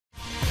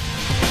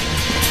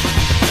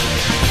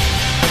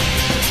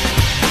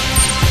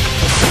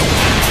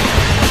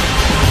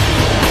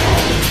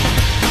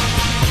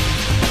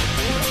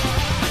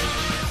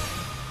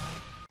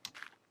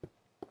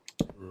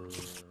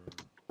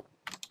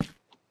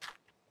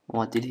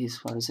Well, I did hear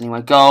spiders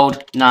anyway.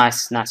 Gold.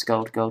 Nice. Nice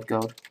gold. Gold.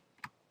 Gold.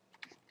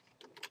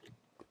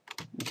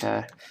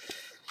 Okay.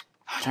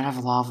 I don't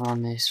have lava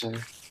on me, so...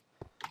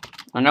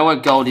 I know where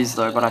gold is,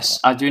 though, but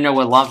I do know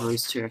where lava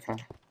is, too. Okay.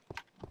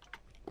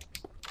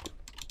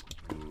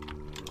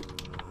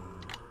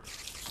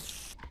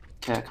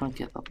 Okay, I can't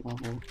get that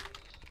lava.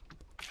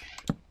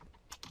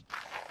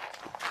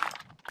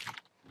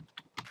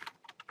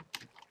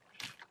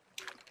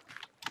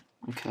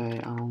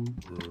 Okay,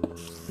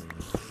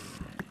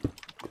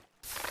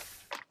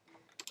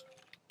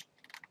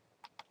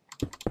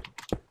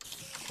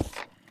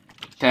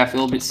 Okay, I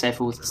feel a bit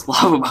safer with this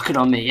lava bucket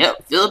on me.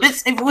 Yep, feel a bit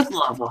safer with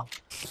lava.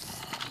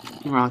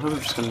 Right, I thought we were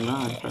just gonna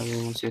die if I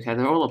really want to. Okay,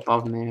 they're all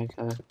above me,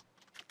 okay.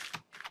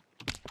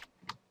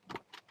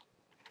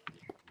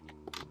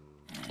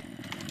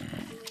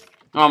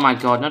 Oh my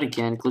god, not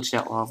again. Glitched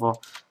out lava. Oh,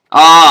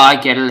 I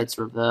get it, it's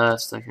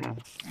reversed, okay.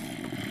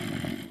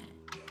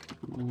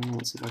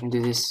 Let's see if I can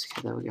do this.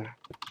 Okay, there we go.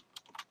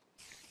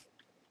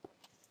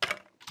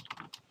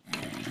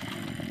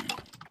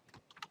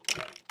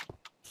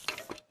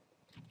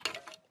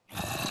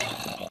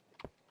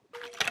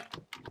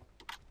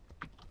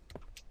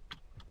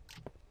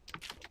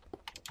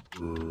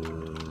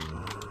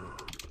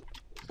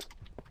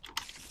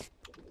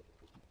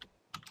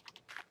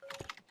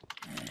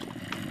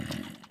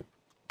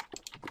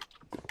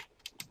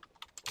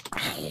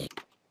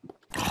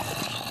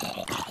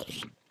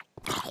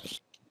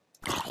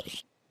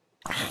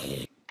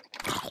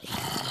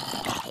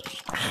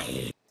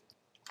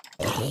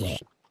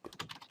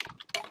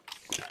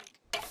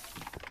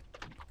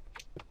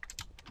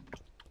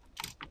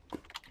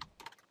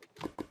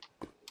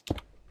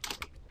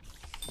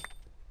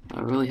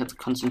 I really have to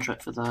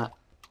concentrate for that.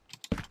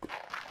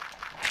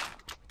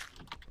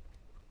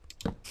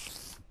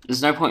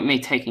 There's no point in me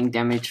taking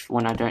damage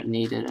when I don't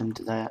need it, and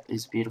that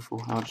is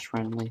beautiful. I just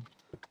randomly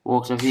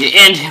walked over here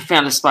and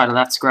found a spider.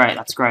 That's great,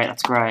 that's great,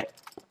 that's great.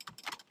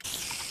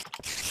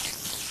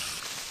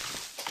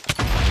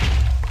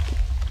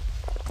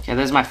 Okay,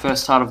 there's my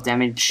first heart of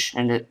damage,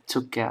 and it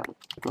took out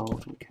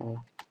gold. Okay.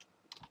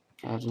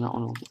 Okay, I do not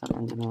want to look at that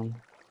enderman.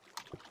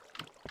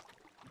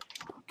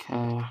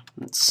 Okay,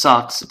 it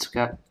sucks. It took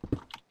out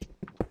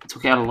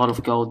a lot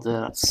of gold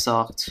there. That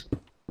sucked.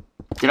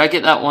 Did I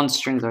get that one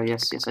string though?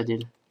 Yes, yes, I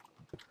did.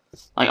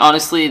 Like,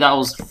 honestly, that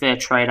was a fair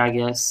trade, I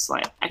guess.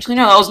 Like, actually,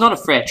 no, that was not a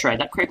fair trade.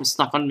 That creeper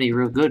snuck on me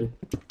real good.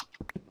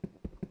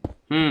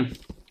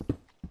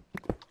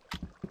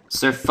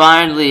 So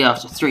finally,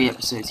 after 3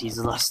 episodes, he's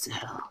lusted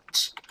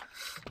out.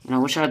 And I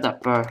wish I had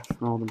that bow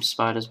from all them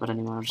spiders, but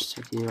anyway, I'll just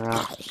take you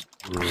out.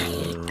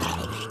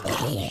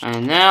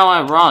 And now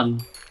I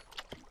run.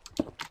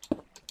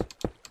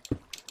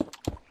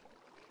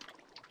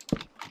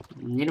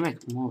 I need to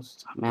make more.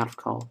 I'm out of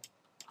coal.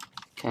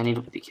 Okay, I need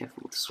to be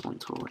careful with this one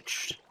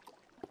torch.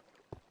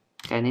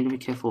 Okay, I need to be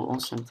careful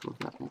also to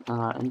look at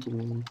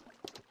enderman.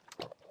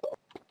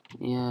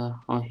 Yeah,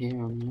 oh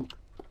here I'm.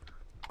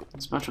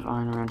 There's a bunch of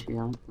iron around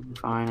here. I'm not looking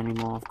for iron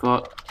anymore.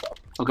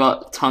 I've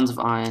got tons of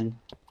iron.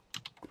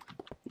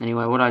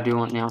 Anyway, what I do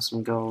want now is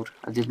some gold.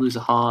 I did lose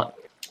a heart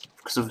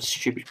because of a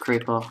stupid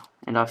creeper,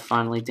 and I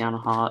finally down a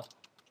heart.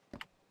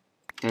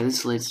 Okay,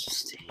 this leads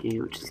just to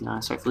here, which is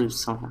nice. Hopefully it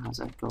somehow has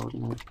that gold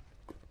in it.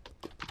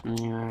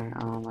 Anyway,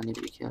 I need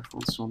to be careful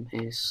with one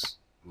piece.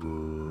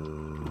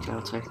 Okay,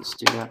 I'll take this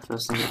dude out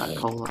first and get that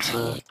coal that's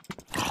there.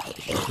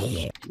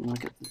 Then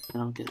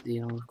I'll get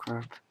the other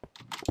crap.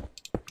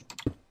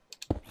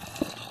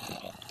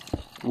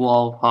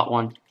 Whoa, part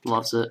 1.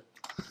 Loves it.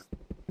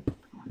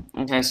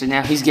 Okay, so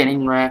now he's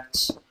getting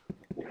wrecked.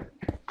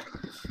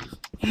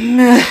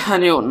 I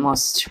knew it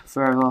lost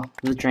forever.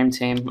 The dream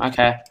team.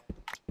 Okay.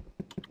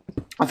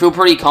 I feel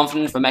pretty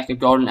confident if I make a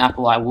golden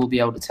apple, I will be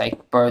able to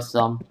take both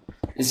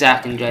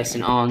Zack and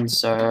Jason on.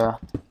 So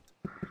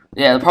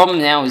yeah, the problem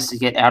now is to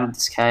get out of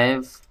this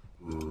cave.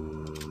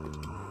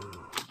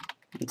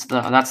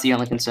 That's the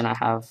only concern I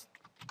have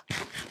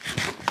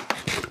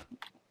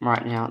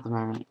right now at the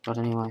moment. But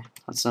anyway,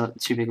 that's not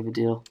too big of a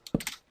deal.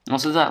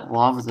 Also, that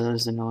lava there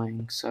is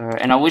annoying. So,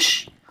 and I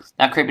wish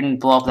that creeper didn't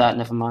blow up that.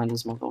 Never mind,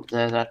 there's more gold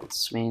there.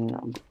 That's mean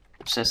I'm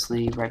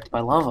obsessively raped by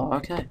lava.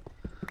 Okay.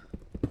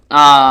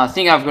 I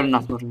think I've got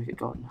enough gold to make a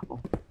golden apple.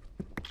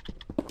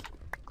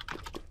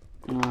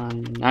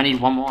 I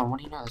need one more. What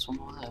do you know? There's one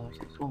more there.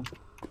 Okay, cool.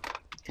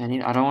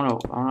 Okay, I don't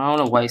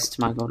want to waste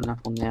my golden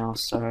apple now.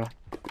 So,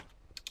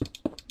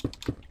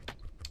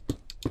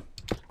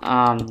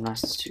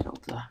 nice. There's 2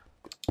 gold there.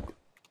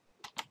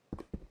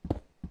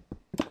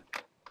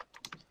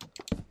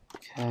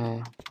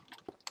 Okay.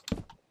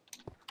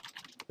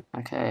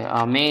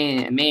 Okay.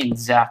 Me and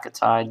Zack are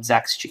tied.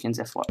 Zack's chickens,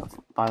 FYI,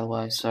 by the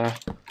way. So,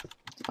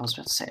 I was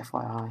about to say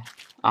FYI.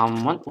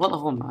 What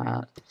level am I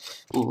at?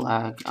 Ooh,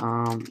 lag.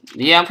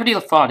 Yeah, I'm pretty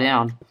far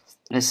down.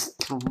 There's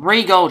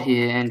 3 gold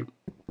here, and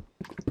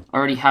I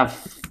already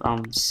have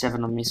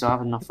 7 on me, so I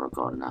have enough for a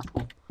golden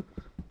apple.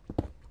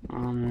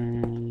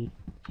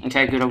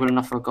 Okay, good. I've got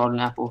enough for a golden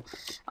apple.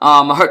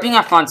 I'm hoping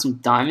I find some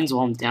diamonds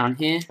while I'm down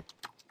here.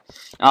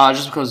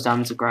 Just because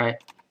diamonds are great.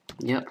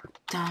 Yep.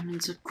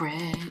 Diamonds are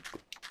great.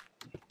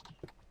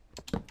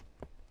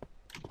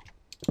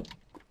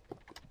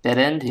 Dead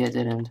end? Yeah,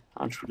 dead end.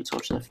 I'll just put a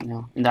torch there for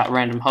now. In that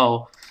random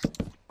hole.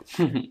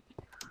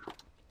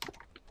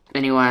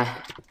 Anyway.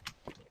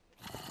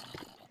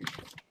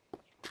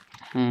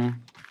 So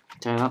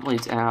that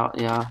leads out,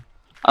 yeah.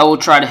 I will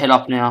try to head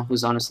up now,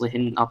 because honestly,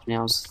 heading up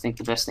now is, I think,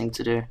 the best thing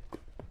to do.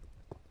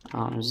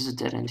 Is this a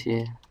dead end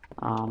here?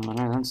 I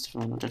know that's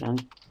definitely not a dead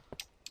end.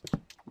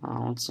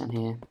 What's down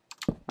here?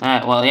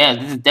 Alright, well, yeah,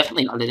 this is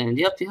definitely not a dead end.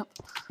 Yep.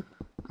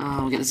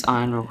 We'll get this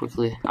iron real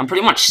quickly. I'm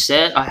pretty much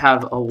set. I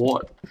have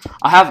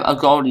a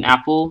golden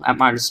apple at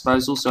my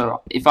disposal,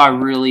 so if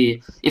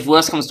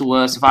worst comes to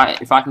worst,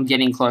 if I can get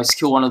in close,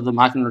 kill one of them,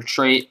 I can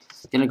retreat,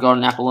 get a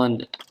golden apple,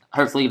 and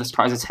hopefully get a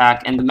surprise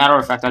attack. And the matter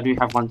of fact, I do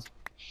have one.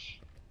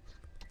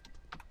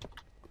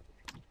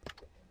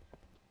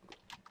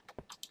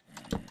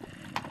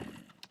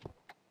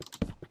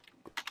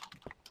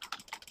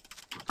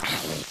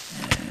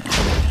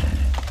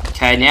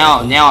 Okay, now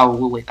I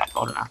will eat that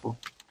golden apple.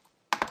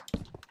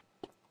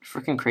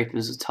 Freaking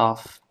creepers are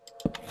tough.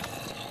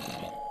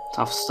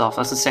 Tough stuff.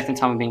 That's the second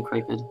time I've been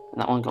creeped, and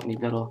that one got me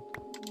better.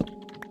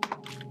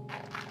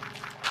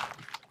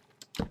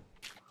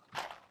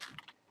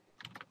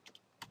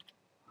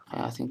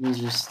 Okay, I think there's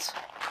just...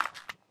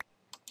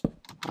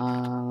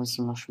 there's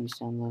some mushrooms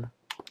down there.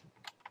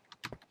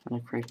 And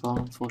a creeper,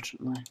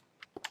 unfortunately.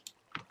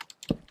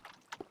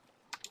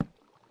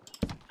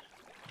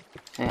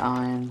 Okay,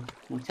 iron.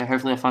 Okay,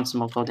 hopefully I find some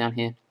more gold down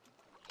here.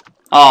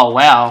 Oh,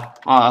 wow.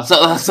 Oh, I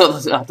thought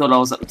I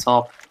was at the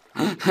top.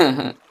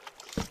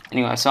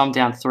 Anyway, so I'm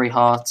down 3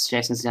 hearts,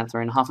 Jason's down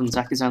 3.5, and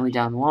Zack is only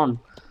down 1.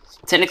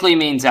 Technically,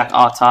 me and Zack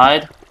are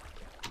tied.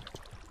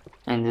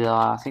 And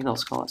I think that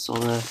was cool. I saw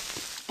the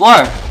blow.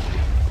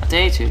 I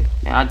dare you to.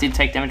 Yeah, I did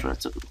take damage, but I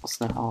took lost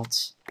no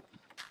hearts.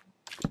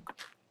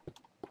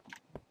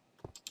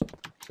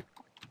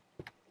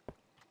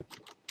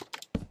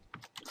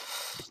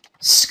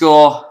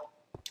 Score.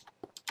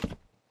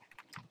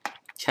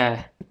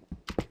 Okay.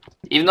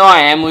 Even though I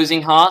am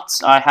losing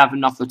hearts, I have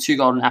enough for 2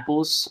 golden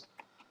apples.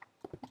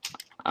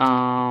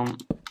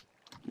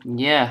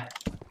 Yeah.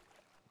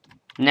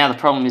 Now the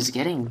problem is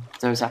getting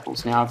those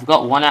apples. Now I've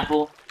got 1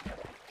 apple.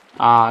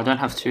 I don't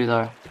have 2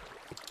 though,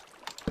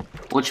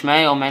 which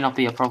may or may not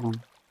be a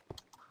problem.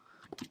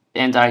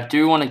 And I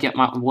do want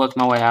to work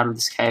my way out of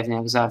this cave now,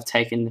 because I've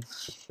taken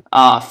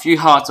a few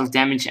hearts of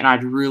damage, and I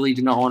really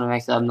do not want to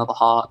make that another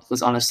heart,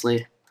 because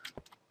honestly,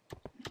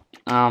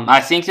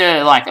 I think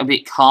they're like a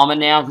bit calmer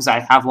now because I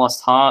have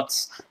lost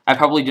hearts. I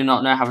probably do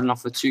not have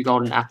enough for 2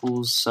 golden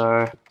apples,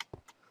 so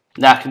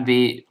that could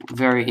be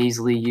very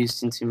easily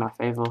used into my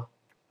favor.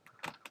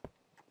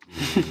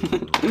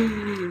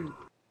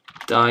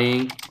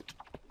 Dying.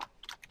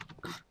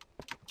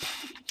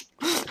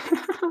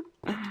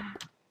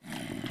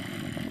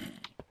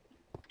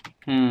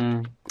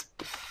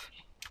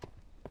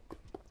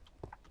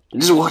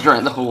 Just walked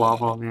around the whole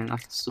lava, man. I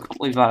still can't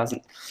believe that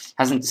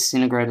hasn't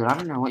disintegrated. I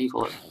don't know what you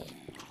call it.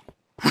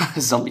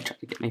 Zombie tried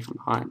to get me from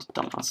behind.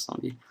 Dumbass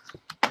zombie.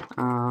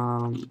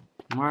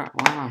 Where am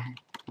I?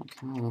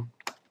 Okay.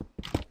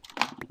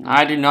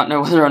 I do not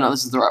know whether or not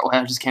this is the right way.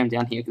 I just came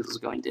down here because it was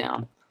going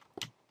down.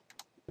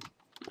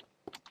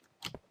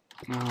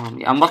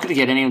 Yeah, I'm not going to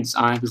get any of this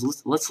iron,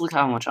 because let's look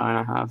how much iron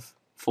I have.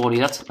 40.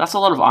 That's a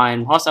lot of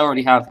iron. Plus, I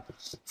already have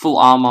full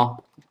armor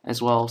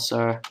as well,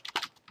 so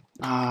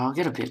I'll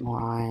get a bit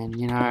more iron.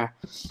 You know,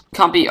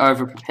 can't be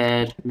over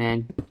prepared,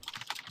 man.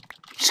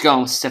 Just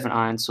going with 7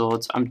 iron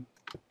swords. I'm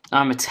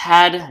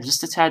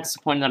just a tad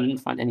disappointed that I didn't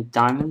find any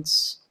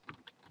diamonds.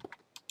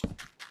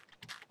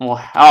 Oh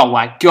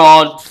my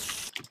god!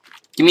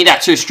 Give me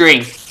that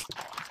 2-string.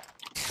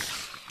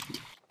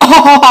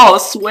 Oh,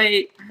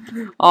 sweet.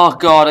 Oh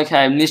god,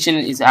 okay, mission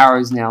is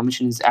arrows now.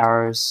 Mission is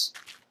arrows.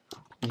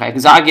 Okay,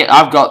 because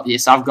I've got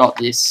this.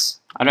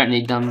 I don't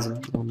need guns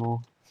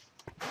anymore.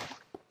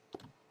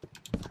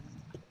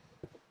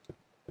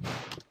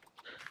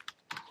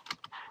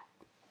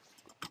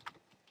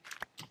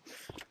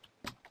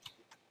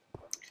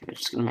 Okay,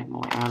 just gonna make my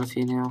way out of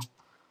here now.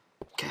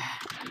 Okay,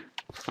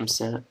 I'm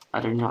set. I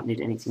do not need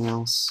anything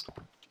else.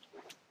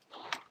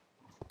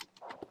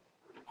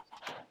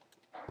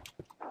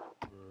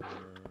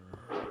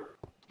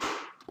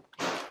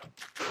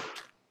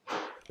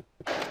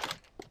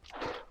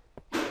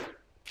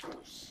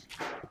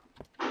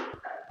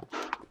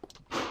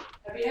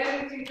 Have you had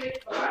anything to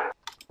eat for that?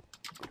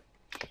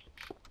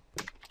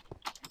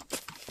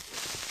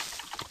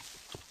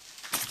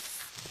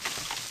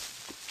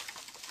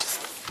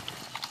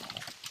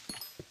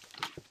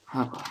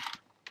 Oh boy.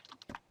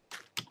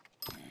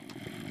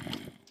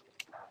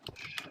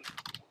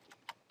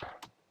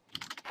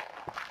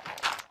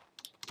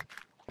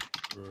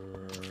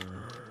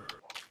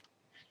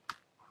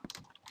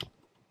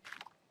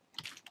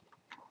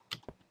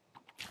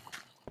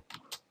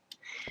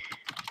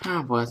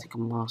 Oh boy, I think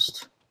I'm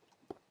lost.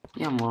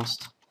 Yeah, I'm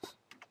lost.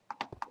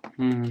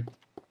 I'm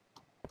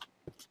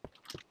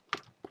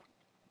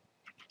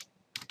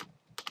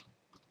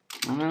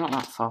not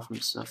that far from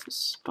the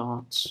surface,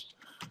 but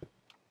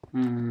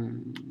My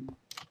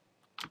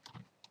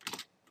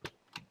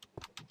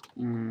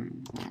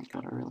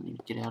God, I really need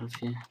to get out of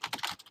here.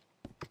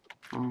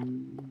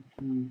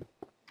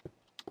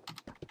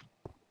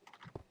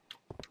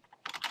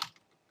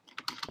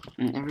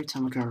 And every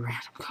time I go around,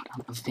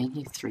 I've been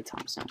here 3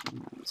 times now in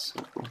that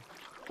circle.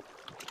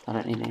 I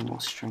don't need any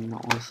more string,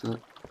 not worth it.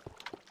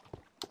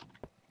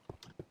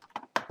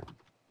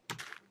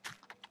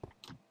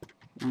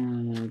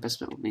 Best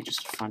bet would be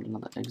just to find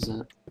another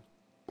exit.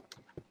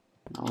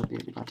 That would be a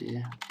good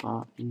idea,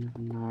 but you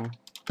never know.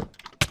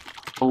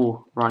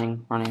 Oh,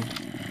 running. Man,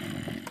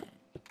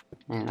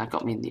 that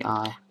got me in the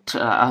eye.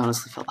 I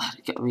honestly felt that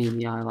it got me in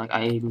the eye. Like,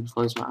 I even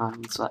closed my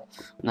eyes when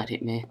that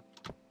hit me.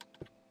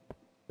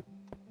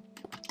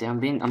 Damn,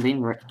 I'm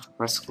being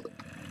restless.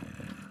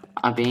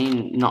 I'm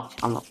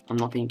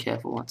not being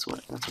careful. That's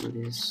what it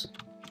is.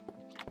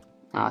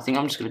 I think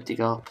I'm just gonna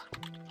dig up.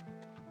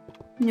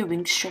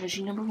 Noobing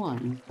strategy number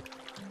 1.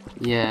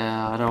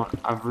 Yeah,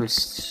 I've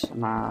risked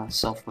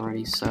myself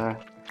already, so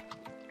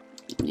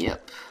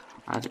yep.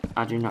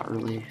 I do not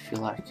really feel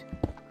like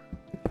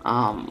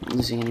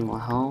losing any more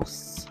health,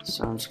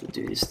 so I'm just gonna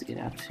do this to get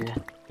out of here.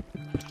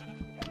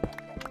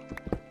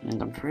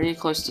 And I'm pretty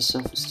close to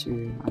surface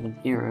too. I can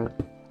hear it.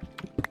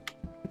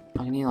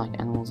 I can hear like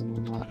animals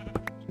and all that.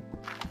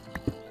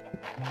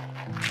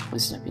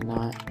 Please don't be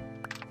night.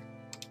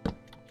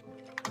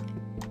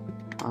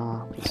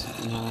 Please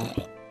don't be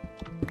night.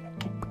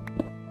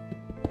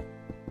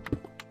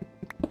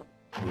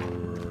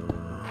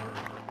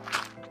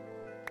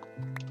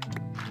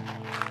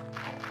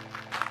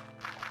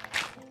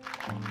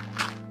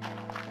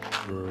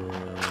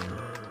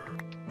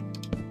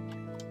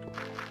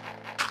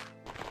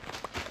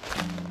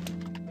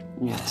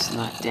 Yeah, it's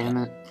not, damn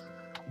it.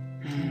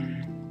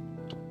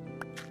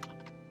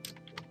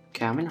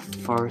 Okay, I'm in a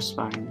forest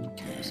biome,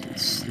 in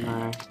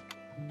snow.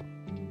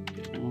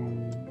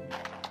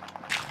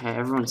 Okay,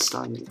 everyone's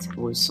starting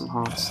to lose some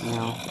hearts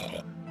now.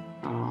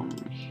 I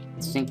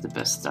think the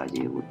best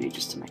idea would be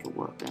just to make a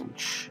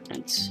workbench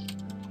and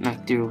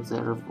make do with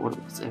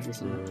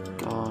everything we've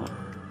got.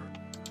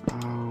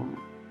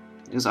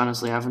 Because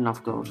honestly, I have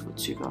enough gold for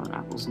 2 golden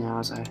apples now,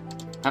 as I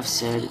have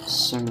said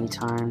so many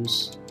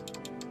times.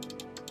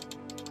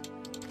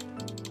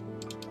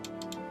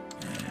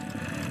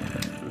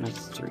 Make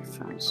 3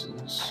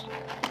 furnaces.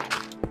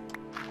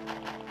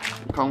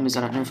 The problem is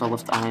I don't know if I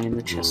left iron in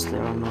the chest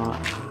there or not.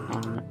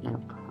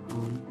 Nope.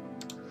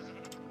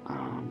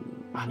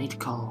 I need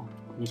coal.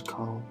 I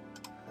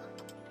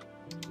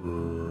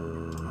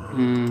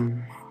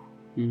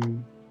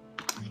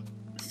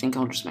think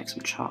I'll just make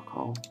some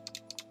charcoal.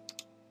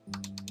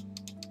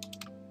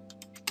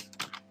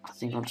 I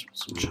think I'll just put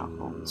some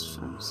charcoal in this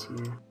furnace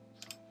here.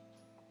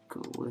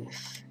 Go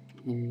with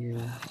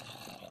here.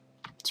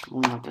 It's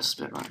really my best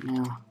bet right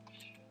now.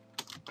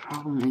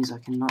 Problem is I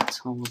cannot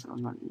tell whether or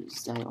not it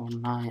is day or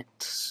night,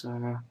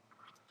 so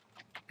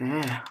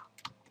yeah.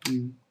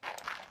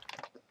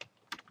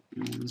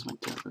 There's my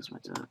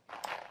dirt.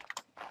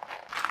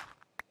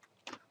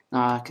 No,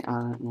 I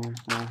don't know.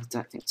 I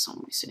don't think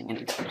someone will be sitting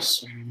anytime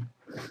soon.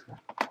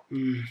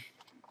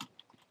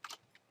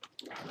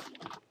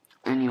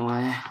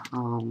 Anyway,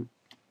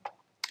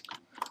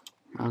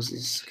 how's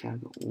this? Okay, I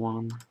got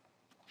 1.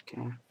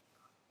 Okay.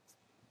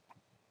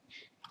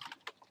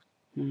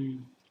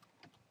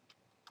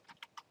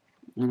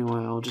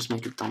 Anyway, I'll just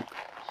make a dump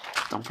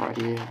right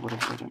here,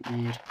 whatever I don't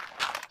need.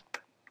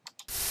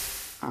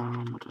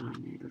 What do I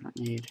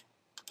need?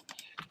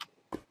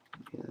 Okay,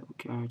 there we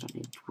go, I don't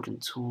need wooden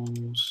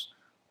tools.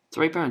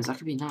 3 bones, that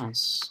could be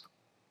nice.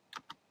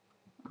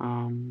 Yeah,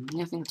 I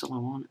think that's all I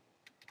want.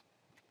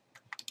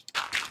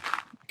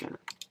 Okay,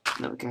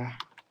 there we go.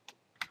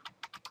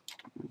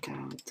 Okay,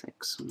 I'll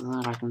take some of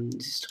that, I can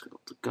just go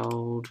up the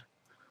gold.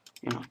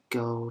 You're not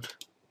gold,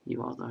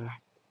 you are though.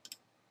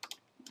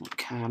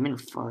 Okay, I'm in a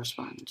forest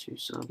biome too,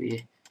 so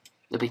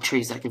there'll be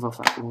trees that give off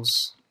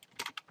apples.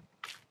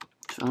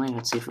 If only I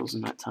could see if it was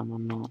in that time or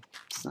not.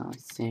 It's the only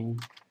thing.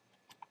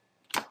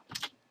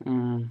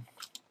 I'm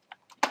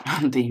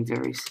being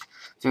very,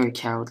 very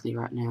cowardly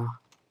right now.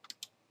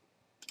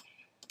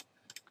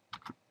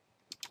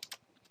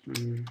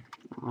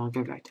 I'll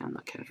go back down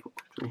that cave real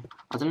quickly.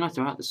 I don't know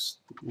throughout this.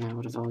 No,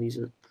 whatever. I'll use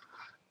it.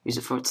 Use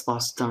it for its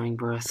last dying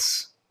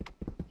breaths.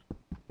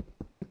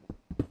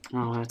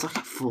 No, it's like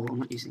at full. I'm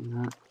not using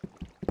that.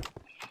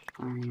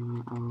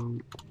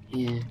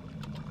 Yeah.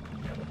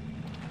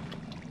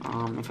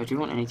 If I do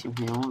want anything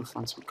here, I want to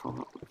find some coal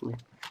real quickly.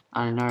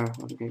 I don't know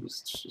what it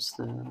was. It's just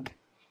the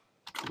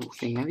cool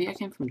thing. Maybe I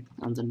came from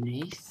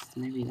underneath.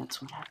 Maybe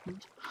that's what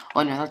happened.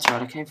 Oh no, that's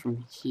right. I came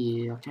from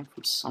here. I came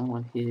from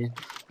somewhere here,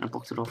 and I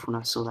blocked it off when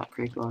I saw that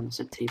creeper and it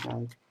said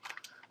teabag.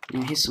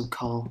 Now here's some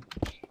coal.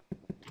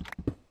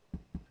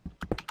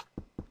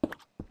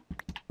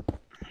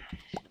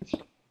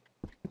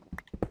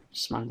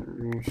 Just mine the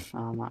roof.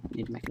 I might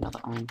need to make another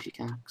iron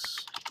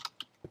pickaxe.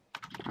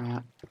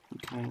 Alright.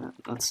 Okay,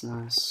 that's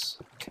nice.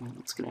 Okay,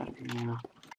 let's get out of here now.